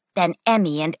too. Then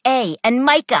Emmy and A and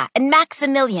Micah and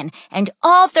Maximilian and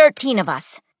all 13 of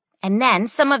us. And then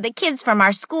some of the kids from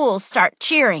our schools start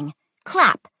cheering.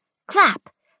 Clap, clap,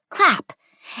 clap.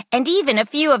 And even a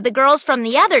few of the girls from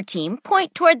the other team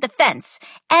point toward the fence.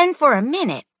 And for a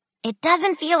minute, it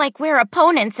doesn't feel like we're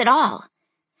opponents at all.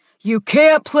 You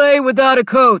can't play without a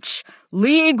coach.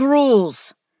 League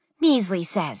rules, Measley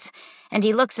says, and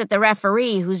he looks at the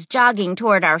referee who's jogging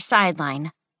toward our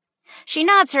sideline. She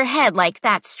nods her head like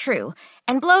that's true,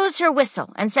 and blows her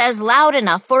whistle and says loud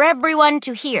enough for everyone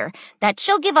to hear that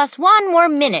she'll give us 1 more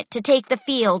minute to take the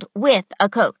field with a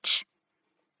coach.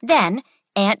 Then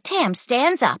Aunt Tam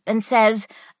stands up and says,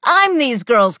 I'm these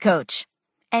girls' coach.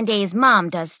 And A's mom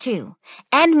does too.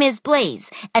 And Ms.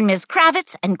 Blaze, and Ms.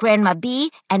 Kravitz, and Grandma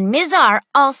B, and Ms. R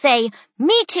all say,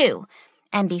 me too.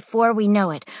 And before we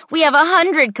know it, we have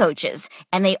 100 coaches,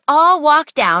 and they all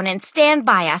walk down and stand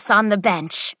by us on the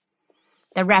bench.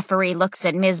 The referee looks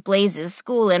at Ms. Blaze's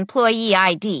school employee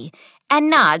ID and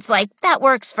nods like that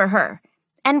works for her,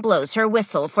 and blows her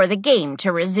whistle for the game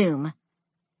to resume.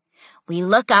 We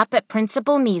look up at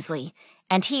Principal Measley,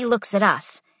 and he looks at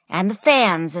us, and the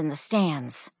fans in the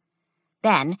stands.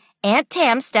 Then Aunt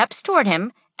Tam steps toward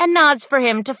him and nods for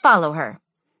him to follow her.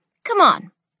 Come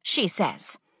on, she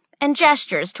says, and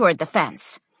gestures toward the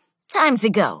fence. Time to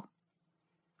go.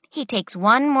 He takes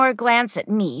 1 more glance at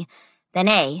me, then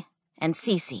A and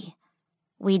Cece.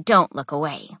 We don't look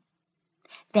away.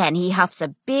 Then he huffs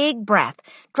a big breath,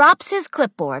 drops his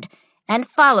clipboard, and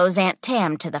follows Aunt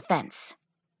Tam to the fence.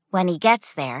 When he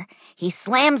gets there, he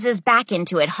slams his back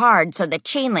into it hard so the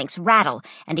chain links rattle,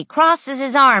 and he crosses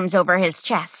his arms over his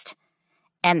chest.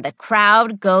 And the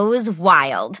crowd goes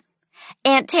wild.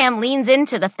 Aunt Tam leans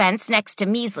into the fence next to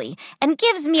Measley and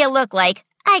gives me a look like,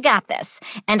 I got this,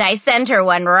 and I send her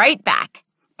one right back.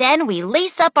 Then we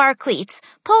lace up our cleats,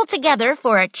 pull together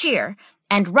for a cheer,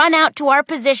 and run out to our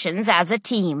positions as a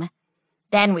team.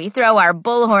 Then we throw our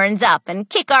bullhorns up and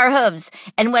kick our hooves,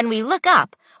 and when we look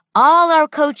up, all our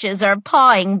coaches are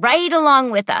pawing right along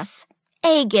with us.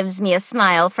 A gives me a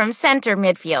smile from center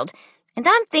midfield, and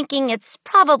I'm thinking it's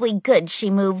probably good she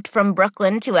moved from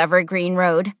Brooklyn to Evergreen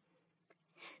Road.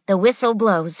 The whistle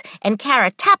blows, and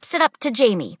Kara taps it up to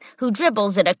Jamie, who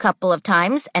dribbles it a couple of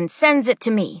times and sends it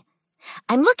to me.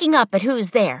 I'm looking up at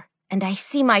who's there, and I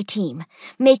see my team,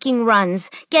 making runs,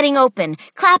 getting open,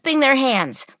 clapping their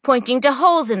hands, pointing to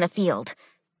holes in the field.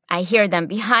 I hear them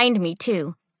behind me,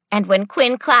 too. And when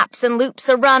Quinn claps and loops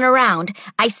a run around,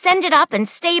 I send it up and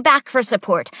stay back for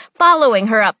support, following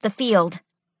her up the field.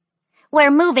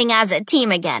 We're moving as a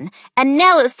team again, and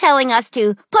Nell is telling us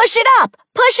to push it up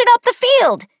the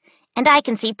field. And I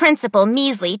can see Principal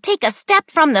Measley take a step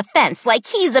from the fence like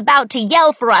he's about to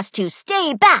yell for us to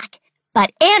stay back.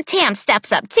 But Aunt Tam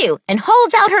steps up too and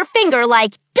holds out her finger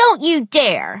like, "Don't you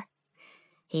dare."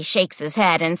 He shakes his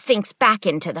head and sinks back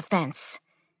into the fence.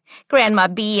 Grandma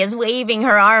B is waving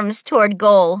her arms toward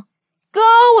goal.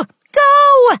 "Go!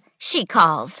 Go!" she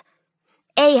calls.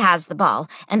 A has the ball,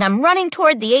 and I'm running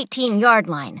toward the 18-yard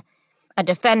line. A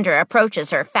defender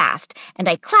approaches her fast, and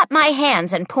I clap my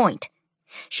hands and point.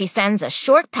 She sends a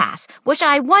short pass, which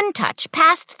I one-touch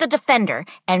past the defender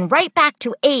and right back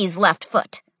to A's left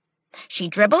foot. She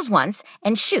dribbles once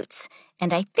and shoots,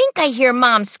 and I think I hear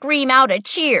Mom scream out a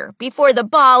cheer before the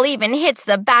ball even hits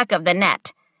the back of the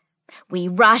net. We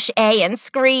rush A and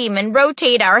scream and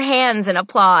rotate our hands in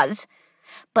applause.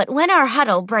 But when our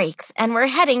huddle breaks and we're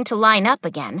heading to line up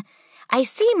again, I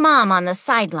see Mom on the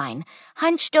sideline,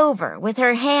 hunched over with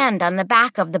her hand on the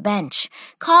back of the bench,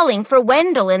 calling for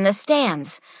Wendell in the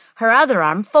stands, her other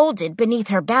arm folded beneath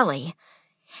her belly.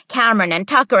 Cameron and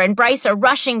Tucker and Bryce are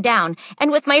rushing down,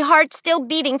 and with my heart still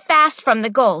beating fast from the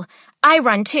goal, I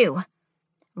run too.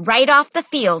 Right off the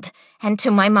field and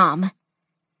to my mom.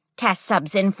 Tess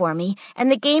subs in for me,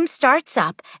 and the game starts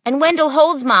up, and Wendell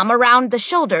holds Mom around the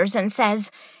shoulders and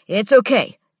says, "It's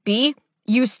okay. B,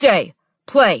 you stay.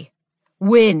 Play.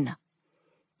 Win."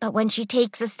 But when she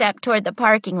takes a step toward the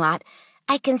parking lot,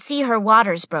 I can see her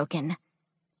water's broken.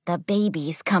 The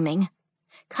baby's coming.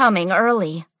 Coming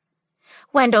early.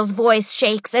 Wendell's voice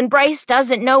shakes, and Bryce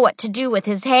doesn't know what to do with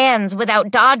his hands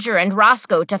without Dodger and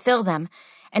Roscoe to fill them.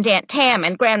 And Aunt Tam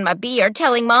and Grandma B are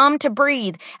telling Mom to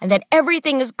breathe and that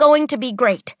everything is going to be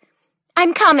great.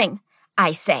 "I'm coming,"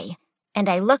 I say, and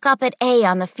I look up at A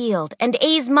on the field and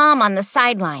A's mom on the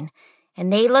sideline,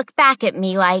 and they look back at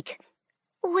me like,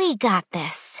 "We got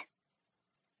this."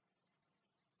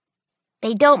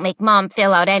 They don't make Mom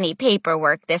fill out any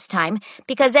paperwork this time,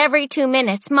 because every 2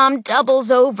 minutes Mom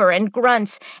doubles over and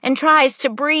grunts and tries to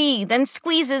breathe and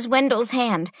squeezes Wendell's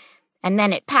hand. And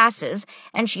then it passes,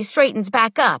 and she straightens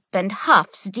back up and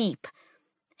huffs deep.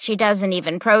 She doesn't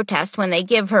even protest when they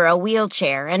give her a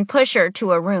wheelchair and push her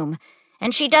to a room,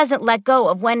 and she doesn't let go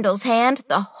of Wendell's hand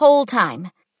the whole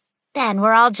time. Then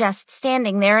we're all just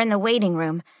standing there in the waiting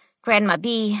room, Grandma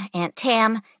B, Aunt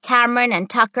Tam, Cameron and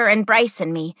Tucker and Bryce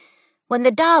and me, when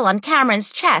the doll on Cameron's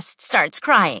chest starts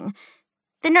crying.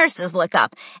 The nurses look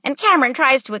up, and Cameron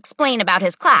tries to explain about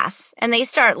his class, and they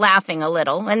start laughing a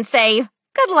little and say,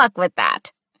 "Good luck with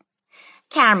that."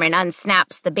 Cameron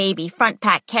unsnaps the baby front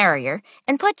pack carrier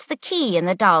and puts the key in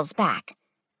the doll's back.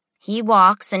 He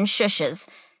walks and shushes,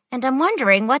 and I'm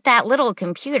wondering what that little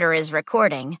computer is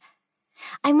recording.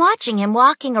 I'm watching him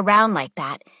walking around like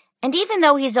that, and even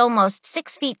though he's almost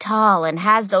 6 feet tall and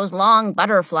has those long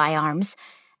butterfly arms,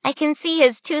 I can see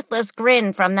his toothless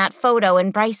grin from that photo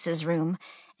in Bryce's room,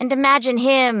 and imagine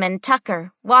him and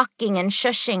Tucker walking and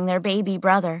shushing their baby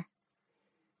brother.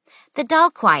 The doll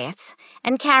quiets,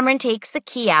 and Cameron takes the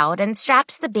key out and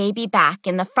straps the baby back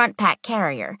in the front pack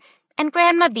carrier, and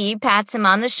Grandma B pats him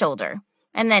on the shoulder,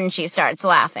 and then she starts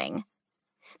laughing.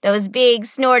 Those big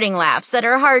snorting laughs that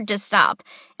are hard to stop,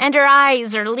 and her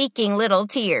eyes are leaking little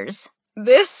tears.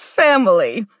 "This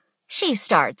family," she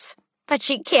starts, but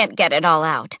she can't get it all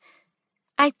out.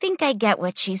 I think I get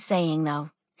what she's saying,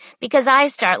 though, because I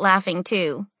start laughing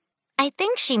too. I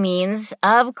think she means,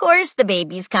 of course the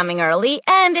baby's coming early,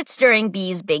 and it's during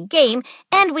B's big game,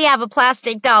 and we have a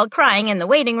plastic doll crying in the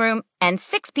waiting room, and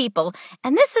 6 people,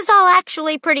 and this is all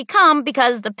actually pretty calm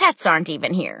because the pets aren't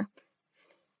even here.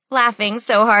 Laughing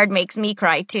so hard makes me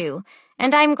cry too,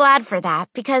 and I'm glad for that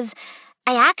because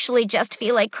I actually just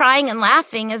feel like crying and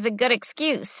laughing is a good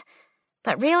excuse.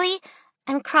 But really,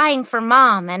 I'm crying for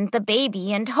Mom and the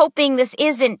baby and hoping this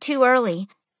isn't too early,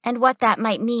 and what that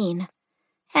might mean.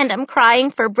 And I'm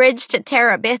crying for Bridge to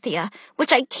Terabithia,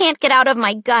 which I can't get out of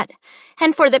my gut,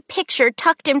 and for the picture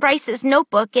tucked in Bryce's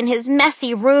notebook in his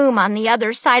messy room on the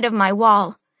other side of my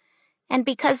wall. And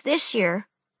because this year,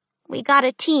 we got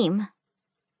a team.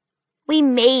 We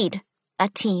made a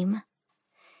team.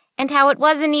 And how it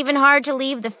wasn't even hard to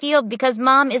leave the field because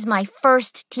Mom is my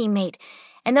first teammate,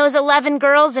 and those 11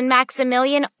 girls and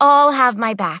Maximilian all have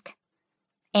my back.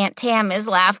 Aunt Tam is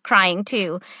crying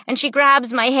too, and she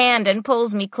grabs my hand and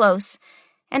pulls me close,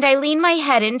 and I lean my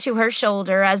head into her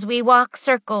shoulder as we walk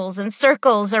circles and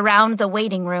circles around the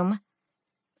waiting room.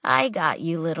 "I got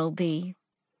you, little B."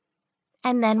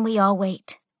 And then we all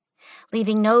wait,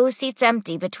 leaving no seats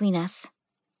empty between us,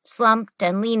 slumped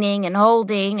and leaning and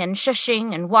holding and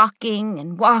shushing and walking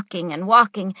and walking and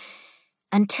walking,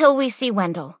 until we see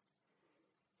Wendell.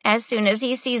 As soon as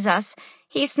he sees us,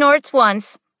 he snorts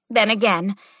once, then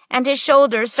again, and his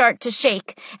shoulders start to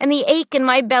shake, and the ache in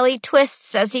my belly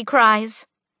twists as he cries.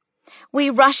 We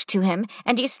rush to him,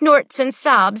 and he snorts and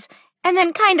sobs, and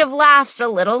then kind of laughs a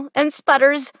little and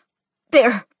sputters,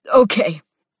 "They're okay.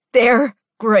 They're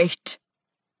great."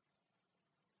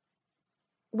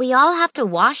 We all have to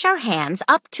wash our hands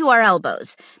up to our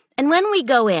elbows, and when we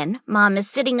go in, Mom is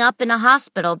sitting up in a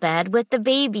hospital bed with the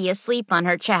baby asleep on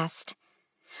her chest.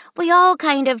 We all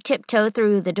kind of tiptoe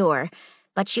through the door,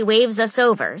 but she waves us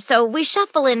over, so we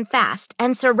shuffle in fast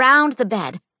and surround the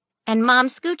bed, and Mom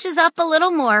scooches up a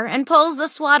little more and pulls the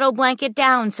swaddle blanket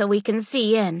down so we can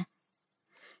see in.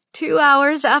 2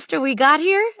 hours after we got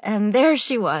here, and there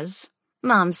she was,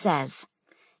 Mom says.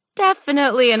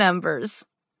 Definitely in embers.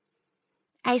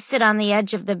 I sit on the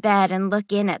edge of the bed and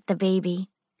look in at the baby.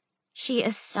 She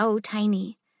is so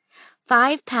tiny.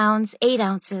 5 pounds, 8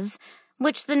 ounces,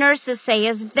 which the nurses say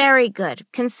is very good,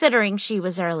 considering she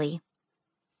was early.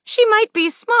 She might be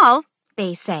small,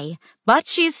 they say, but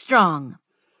she's strong.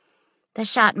 The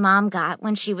shot Mom got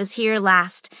when she was here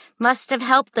last must have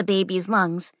helped the baby's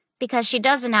lungs, because she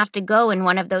doesn't have to go in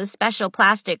one of those special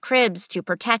plastic cribs to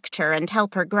protect her and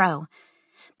help her grow.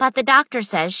 But the doctor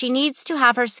says she needs to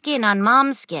have her skin on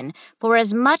Mom's skin for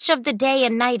as much of the day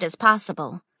and night as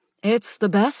possible. It's the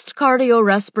best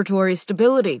cardiorespiratory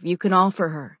stability you can offer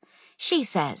her, she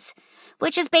says,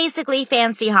 which is basically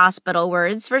fancy hospital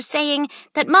words for saying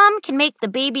that Mom can make the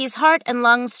baby's heart and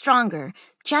lungs stronger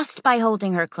just by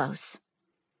holding her close.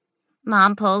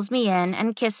 Mom pulls me in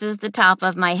and kisses the top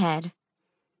of my head.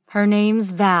 Her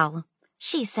name's Val,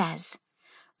 she says.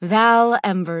 Val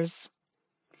Embers.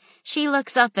 She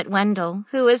looks up at Wendell,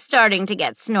 who is starting to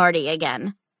get snorty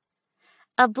again.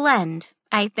 A blend,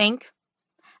 I think.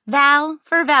 Val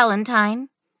for Valentine,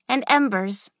 and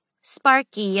embers,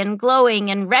 sparky and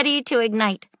glowing and ready to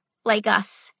ignite, like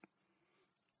us.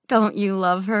 Don't you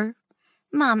love her?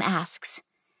 Mom asks.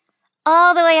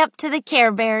 All the way up to the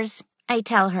Care Bears, I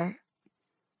tell her.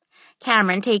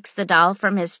 Cameron takes the doll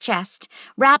from his chest,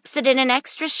 wraps it in an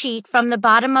extra sheet from the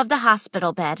bottom of the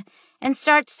hospital bed, and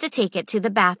starts to take it to the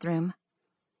bathroom.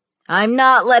 I'm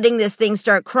not letting this thing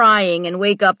start crying and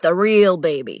wake up the real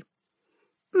baby.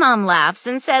 Mom laughs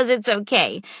and says it's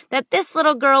okay, that this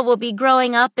little girl will be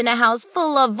growing up in a house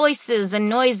full of voices and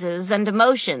noises and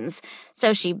emotions,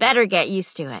 so she better get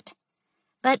used to it.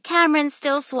 But Cameron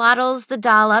still swaddles the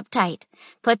doll up tight,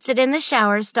 puts it in the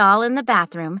shower stall in the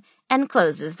bathroom, and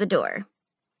closes the door.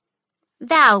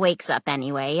 Val wakes up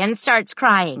anyway and starts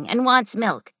crying and wants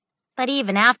milk. But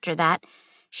even after that,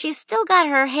 she's still got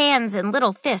her hands in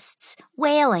little fists,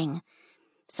 wailing.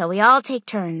 So we all take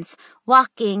turns,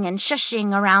 walking and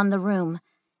shushing around the room.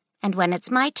 And when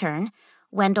it's my turn,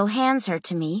 Wendell hands her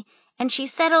to me, and she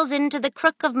settles into the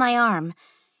crook of my arm,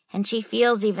 and she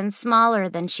feels even smaller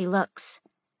than she looks.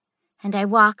 And I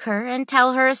walk her and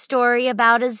tell her a story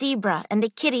about a zebra and a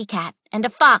kitty cat and a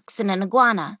fox and an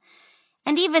iguana.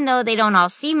 And even though they don't all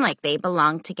seem like they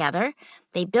belong together,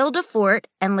 they build a fort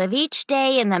and live each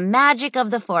day in the magic of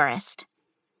the forest.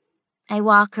 I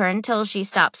walk her until she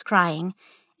stops crying,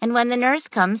 and when the nurse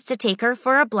comes to take her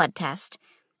for a blood test,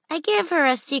 I give her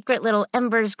a secret little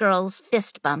Embers Girls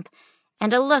fist bump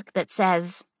and a look that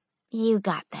says, "You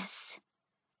got this."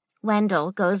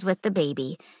 Wendell goes with the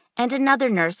baby, and another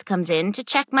nurse comes in to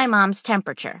check my mom's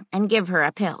temperature and give her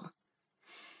a pill.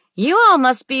 You all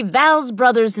must be Val's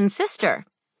brothers and sister.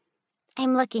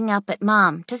 I'm looking up at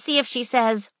Mom to see if she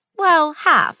says, well,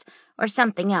 half, or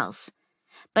something else.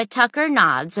 But Tucker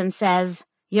nods and says,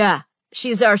 Yeah,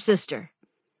 she's our sister.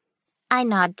 I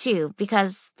nod too,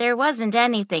 because there wasn't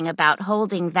anything about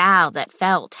holding Val that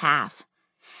felt half.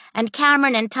 And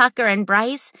Cameron and Tucker and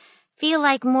Bryce feel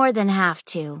like more than half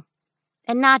too.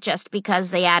 And not just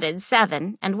because they added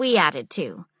 7 and we added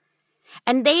 2.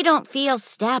 And they don't feel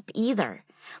step either,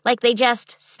 like they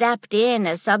just stepped in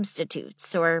as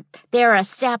substitutes or they're a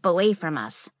step away from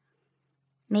us.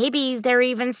 Maybe they're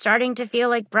even starting to feel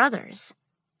like brothers.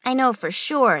 I know for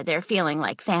sure they're feeling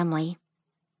like family,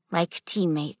 like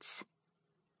teammates.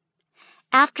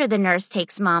 After the nurse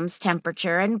takes Mom's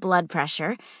temperature and blood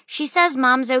pressure, she says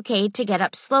Mom's okay to get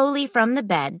up slowly from the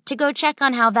bed to go check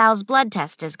on how Val's blood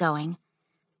test is going.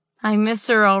 I miss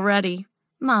her already,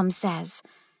 Mom says.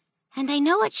 And I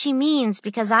know what she means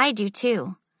because I do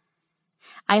too.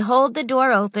 I hold the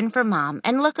door open for Mom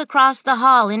and look across the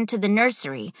hall into the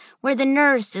nursery where the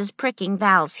nurse is pricking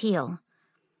Val's heel.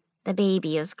 The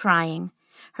baby is crying,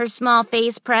 her small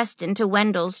face pressed into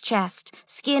Wendell's chest,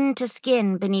 skin to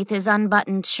skin beneath his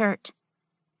unbuttoned shirt.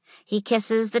 He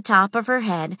kisses the top of her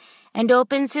head and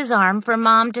opens his arm for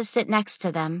Mom to sit next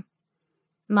to them.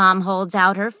 Mom holds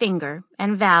out her finger,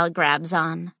 and Val grabs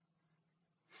on.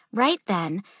 Right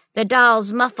then, the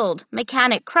doll's muffled,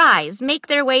 mechanic cries make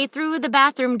their way through the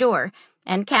bathroom door,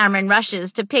 and Cameron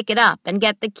rushes to pick it up and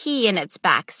get the key in its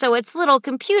back so its little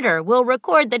computer will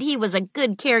record that he was a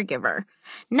good caregiver,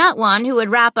 not one who would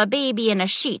wrap a baby in a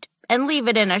sheet and leave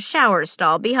it in a shower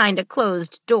stall behind a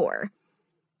closed door.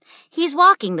 He's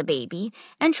walking the baby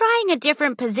and trying a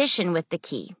different position with the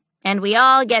key, and we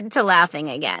all get to laughing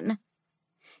again.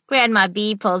 Grandma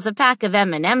B pulls a pack of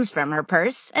M&Ms from her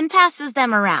purse and passes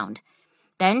them around,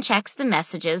 then checks the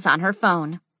messages on her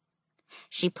phone.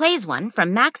 She plays one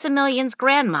from Maximilian's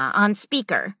grandma on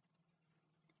speaker.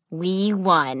 We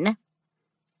won.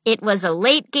 It was a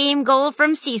late-game goal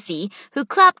from Cece, who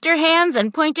clapped her hands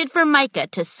and pointed for Micah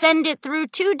to send it through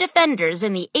 2 defenders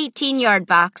in the 18-yard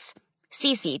box.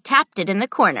 Cece tapped it in the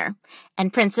corner,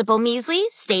 and Principal Measley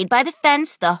stayed by the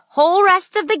fence the whole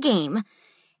rest of the game.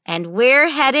 And we're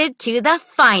headed to the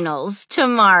finals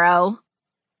tomorrow.